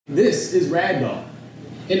This is RADDOG,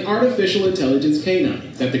 an artificial intelligence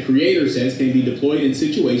canine that the creator says can be deployed in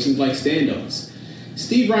situations like standoffs.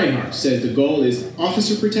 Steve Reinhardt says the goal is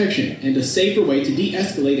officer protection and a safer way to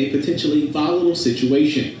de-escalate a potentially volatile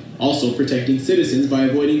situation, also protecting citizens by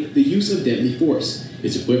avoiding the use of deadly force.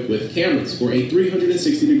 It's equipped with cameras for a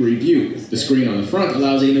 360-degree view. The screen on the front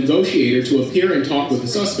allows a negotiator to appear and talk with the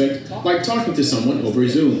suspect like talking to someone over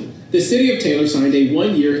Zoom. The city of Taylor signed a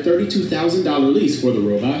one-year, $32,000 lease for the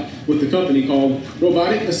robot with the company called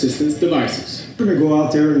Robotic Assistance Devices. We're going to go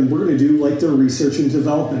out there and we're going to do like their research and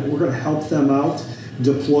development. We're going to help them out,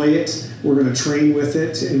 deploy it, we're going to train with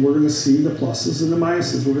it, and we're going to see the pluses and the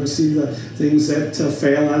minuses. We're going to see the things that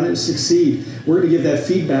fail on it and succeed. We're going to give that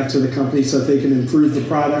feedback to the company so that they can improve the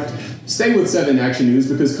product. Stay with 7 Action News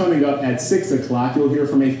because coming up at 6 o'clock, you'll hear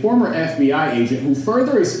from a former FBI agent who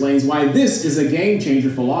further explains why this is a game changer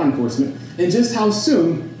for law enforcement and just how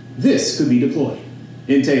soon this could be deployed.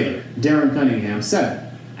 In Taylor, Darren Cunningham,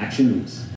 7 Action News.